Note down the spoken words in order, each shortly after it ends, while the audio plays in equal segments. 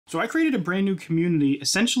So I created a brand new community,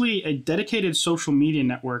 essentially a dedicated social media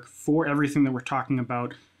network for everything that we're talking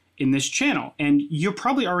about in this channel. And you're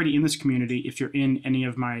probably already in this community if you're in any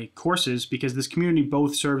of my courses, because this community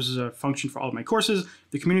both serves as a function for all of my courses,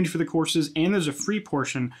 the community for the courses, and there's a free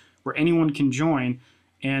portion where anyone can join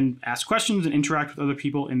and ask questions and interact with other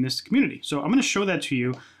people in this community. So I'm going to show that to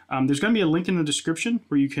you. There's going to be a link in the description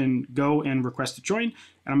where you can go and request to join.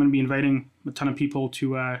 And I'm going to be inviting a ton of people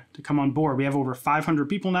to come on board. We have over 500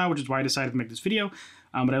 people now, which is why I decided to make this video.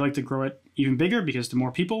 But I'd like to grow it even bigger, because the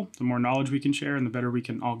more people, the more knowledge we can share, and the better we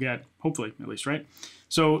can all get, hopefully, at least, right?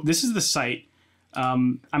 So this is the site.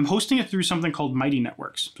 I'm hosting it through something called Mighty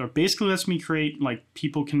Networks. So it basically lets me create, like,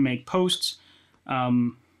 people can make posts,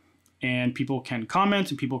 and people can comment,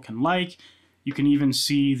 and people can like. You can even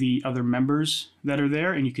see the other members that are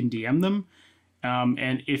there, and you can DM them.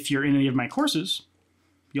 And if you're in any of my courses,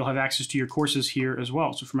 you'll have access to your courses here as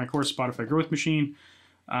well. So for my course, Spotify Growth Machine,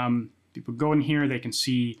 people go in here, they can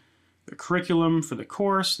see the curriculum for the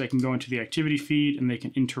course, they can go into the activity feed, and they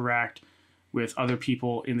can interact with other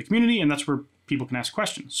people in the community, and that's where people can ask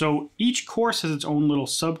questions. So each course has its own little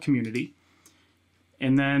sub-community,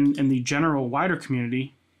 and then in the general wider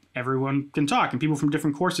community, everyone can talk, and people from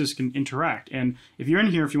different courses can interact. And if you're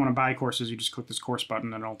in here, if you want to buy courses, you just click this course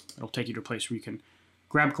button, and it'll take you to a place where you can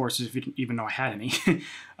grab courses if you didn't even know I had any.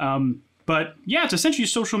 But yeah, it's essentially a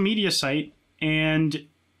social media site, and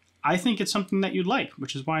I think it's something that you'd like,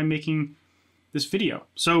 which is why I'm making this video.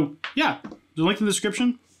 So yeah, there's a link in the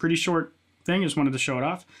description. Pretty short thing, just wanted to show it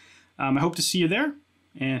off. I hope to see you there,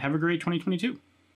 and have a great 2022.